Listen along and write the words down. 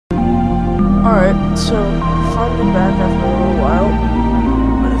Alright, so finally back after a little while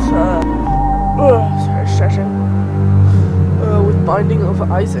with sorry, stretching. With Binding of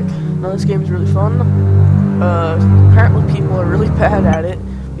Isaac. Now this game is really fun. Apparently people are really bad at it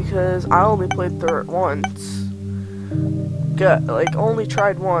because I only played through it once. Only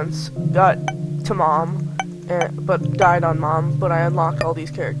tried once, got to Mom, but died on Mom, but I unlocked all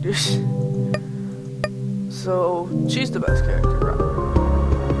these characters. So she's the best character, right?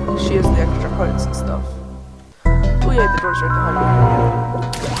 She has the extra heights and stuff. Oh yeah, the door's right behind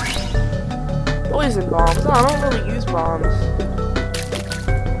me. Poison bombs. No, I don't really use bombs.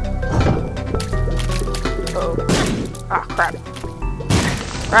 Uh oh. Ah, crap.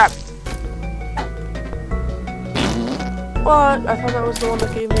 Crap. What? I thought that was the one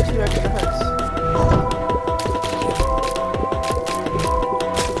that gave me 2 extra heads.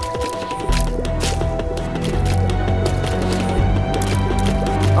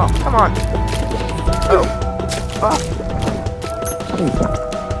 Oh, come on. Oh. Ah.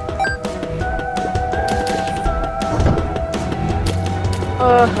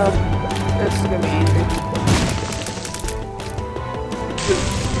 This is gonna be easy.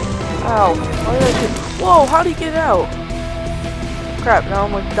 Ow. Why did I get... Whoa, how'd he get out? Crap, now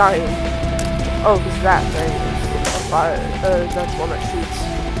I'm like dying. Oh, because that thing is a fire. That's one that shoots.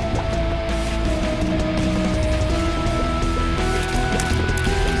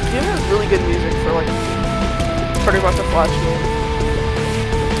 This game has really good music for like pretty much a Flash game.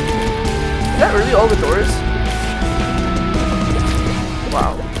 Is that really all the doors?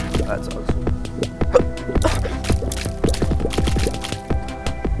 Wow, that's awesome.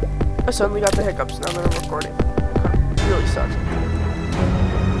 I suddenly got the hiccups now that I'm recording. It really sucks.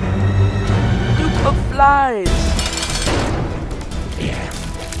 Duke of Flies!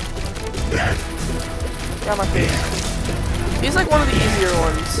 Got my face. He's like one of the easier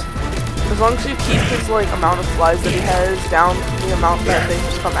ones. As long as you keep his like amount of flies that he has down to the amount that they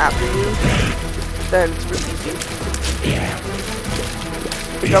just come after you, then it's really easy.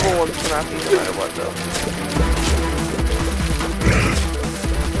 The double ones come after you no matter what though.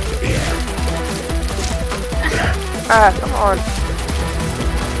 Ah, come on.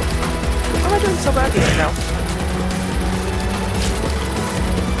 Why am I doing so badly right now?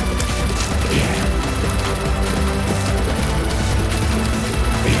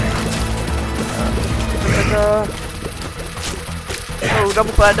 Oh,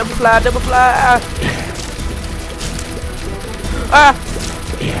 double fly, double fly, double fly! Ah!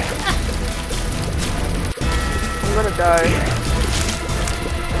 I'm gonna die.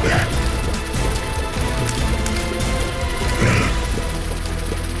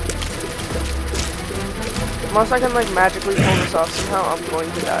 Unless I can like magically pull this off somehow, I'm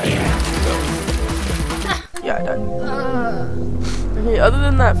going to die. So, yeah, I died. Okay, other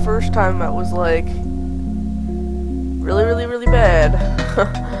than that first time that was like really bad.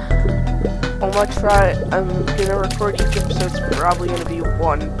 I'm gonna try. I'm gonna record each episode. It's probably gonna be 1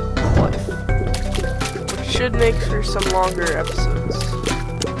 life, which should make for some longer episodes.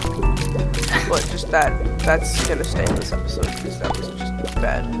 But just that's gonna stay in this episode because that was just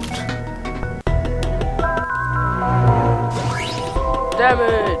bad.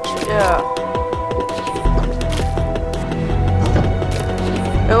 Damage, yeah.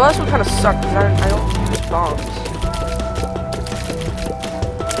 And the last one kind of sucked because I don't use bombs.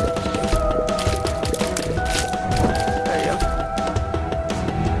 There you go.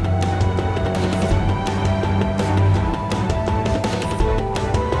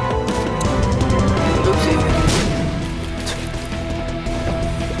 Oopsie.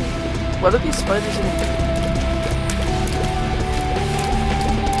 What are these spiders even doing?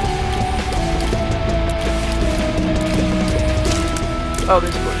 Oh,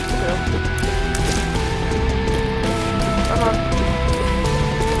 there's one too. Come on.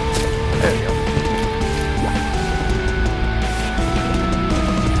 There we go.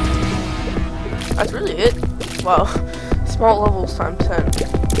 That's really it. Wow. Small levels times 10.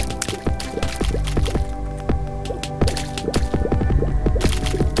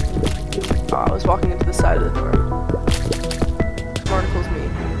 Oh, I was walking into the side of the door. Smarticle's me.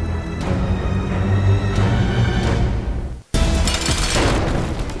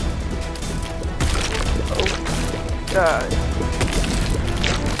 God.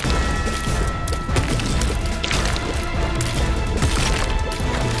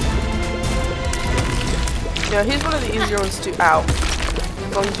 Yeah, he's one of the easier ones to out.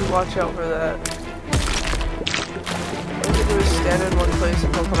 As long as you watch out for that. All you do is stand in one place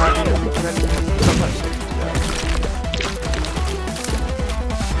and he'll come out and then sometimes stick to that.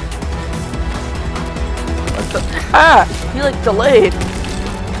 What the? Ah! He like delayed.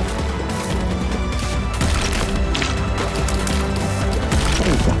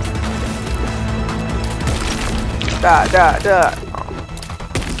 Die, die, die.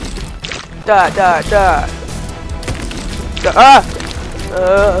 Die, die, die.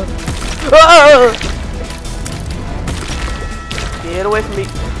 Get away from me.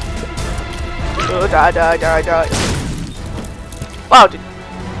 Oh, die, die, die, die. Wow, dude.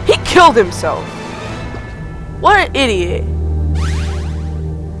 He killed himself. What an idiot.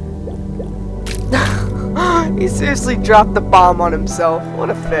 He seriously dropped the bomb on himself. What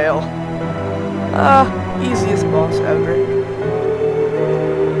a fail. Easiest boss ever.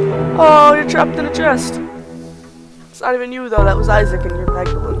 Oh, you're trapped in a chest. It's not even you though, that was Isaac and you're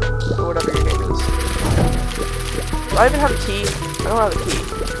Magdalene. Or whatever your name is. Do I even have a key? I don't have a key.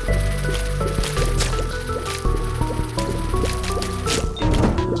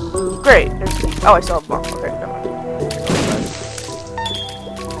 Great, there's the key. Oh, I still have a bomb. Okay, never mind.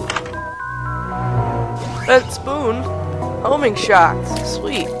 Bent spoon. Homing shots.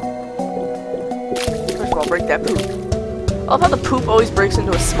 Sweet. First of all, break that poop. I love how the poop always breaks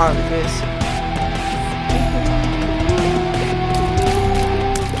into a smiley face.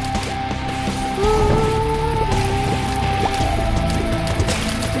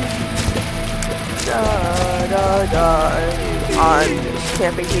 I'm just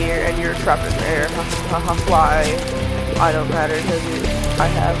camping here and you're trapped in there. Why? I don't matter because I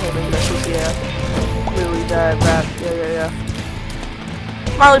have homing missiles, yeah. Really bad rap, yeah.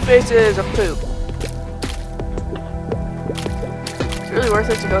 Smiley faces of poop. It's really worth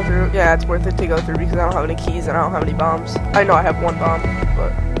it to go through. Yeah, it's worth it to go through because I don't have any keys and I don't have any bombs. I know I have one bomb,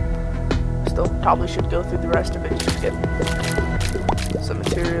 but still probably should go through the rest of it just to get some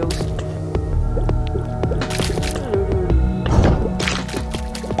materials.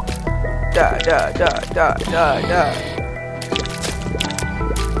 Die.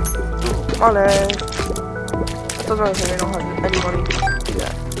 Money. That doesn't really think I don't have any money.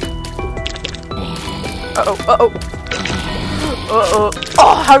 Yeah.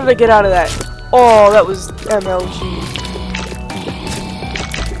 Oh, how did I get out of that? Oh, that was MLG.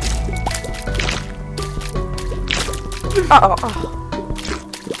 Oh.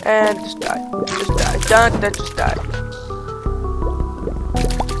 And just die. Just die. Just die.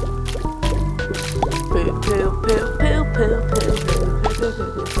 Poop.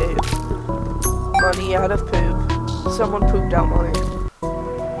 Money out of poop. Someone pooped out money.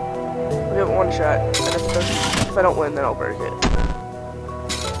 We have one shot, and if I don't win, then I'll break it.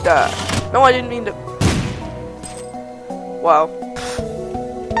 Duh. No, I didn't mean to. Wow.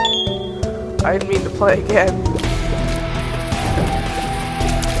 I didn't mean to play again.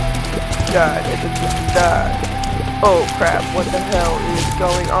 Die. Oh crap! What the hell is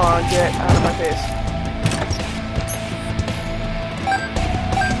going on? Get out of my face.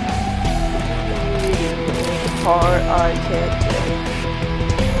 Part I can't take.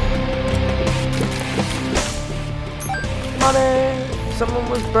 Money! Someone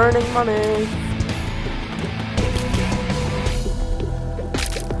was burning money.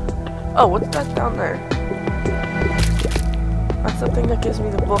 Oh, what's that down there? That's the thing that gives me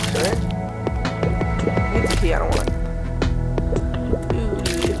the books, right? Need the key, I don't want it.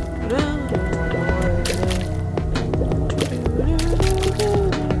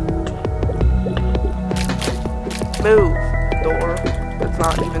 Move, door. That's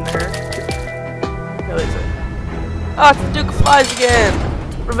not even there. No, is it? Ah, it's the Duke of Flies again!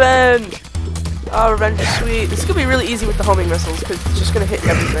 Revenge! Oh, revenge is sweet. This is gonna be really easy with the homing missiles, because it's just gonna hit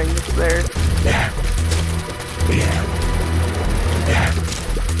everything that's there.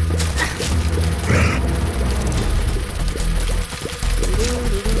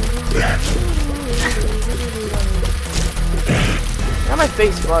 Now my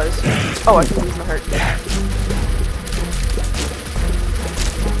face flies. Oh, I can use my heart.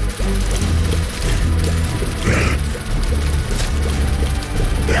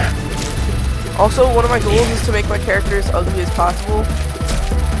 Also, one of my goals is to make my character as ugly as possible.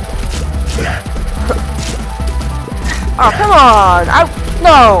 Oh, come on!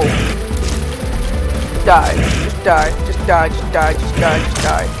 No! Die. Just die.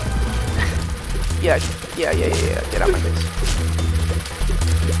 Yeah. Get out of my face.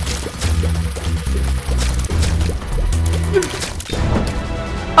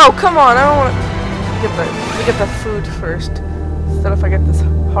 Oh, come on! I don't want to get the food first. Instead if I get this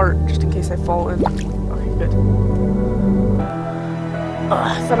heart, just in case I fall in. Okay, good. I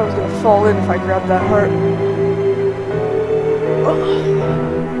thought I was gonna fall in if I grabbed that heart.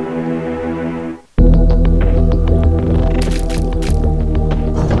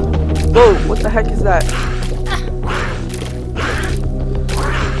 Whoa, what the heck is that?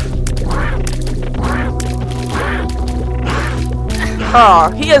 Aw,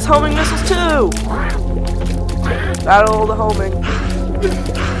 he has homing missiles too! Battle the homing.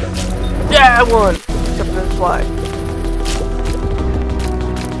 Yeah, I won! Except for the fly.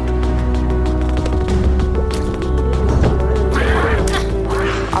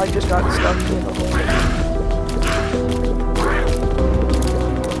 I just got stuck in the hole.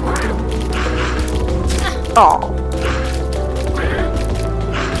 Oh.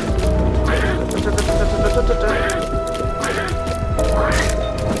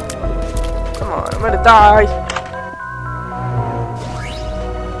 Come on, I'm gonna die.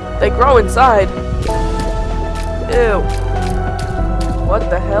 They grow inside. Ew. What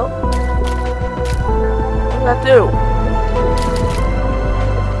the hell? What did that do?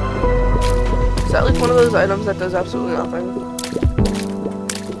 Is that like one of those items that does absolutely nothing?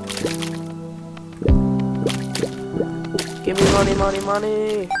 Give me money, money,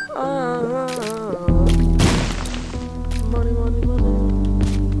 money. Money, money, money.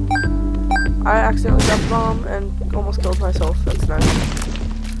 I accidentally dropped a bomb and almost killed myself. That's nice.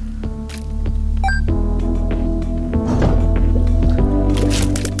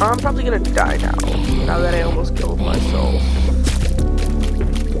 I'm probably gonna die now that I almost killed myself.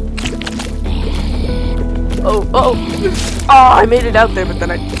 Oh, oh! Oh, I made it out there, but then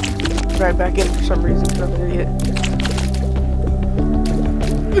I ran back in for some reason because I'm an idiot.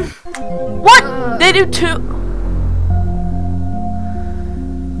 What? They do too?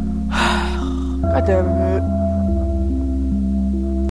 God damn it.